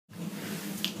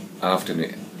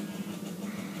afternoon.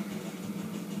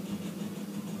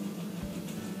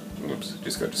 Whoops,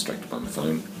 just got distracted by my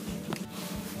phone.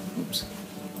 Oops.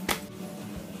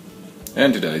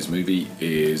 And today's movie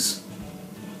is...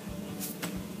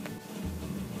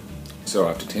 So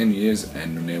after 10 years,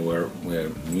 and now we're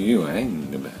new,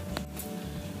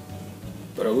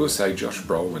 but I will say Josh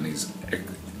Brolin is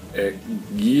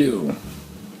you.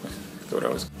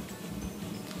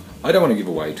 I don't want to give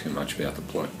away too much about the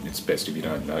plot. It's best if you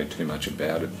don't know too much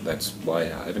about it. That's why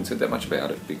I haven't said that much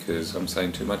about it, because I'm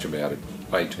saying too much about it,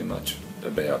 way too much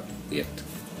about it.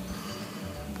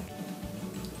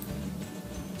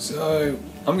 So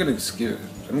I'm gonna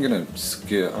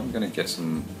get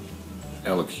some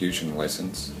elocution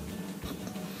lessons.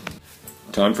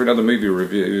 Time for another movie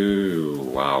review.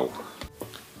 Wow.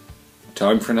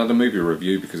 Time for another movie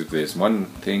review, because if there's one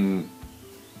thing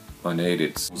I need,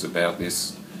 it's about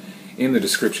this in the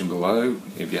description below.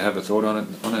 If you have a thought on it,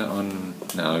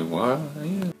 no, why?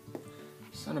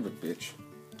 Son of a bitch.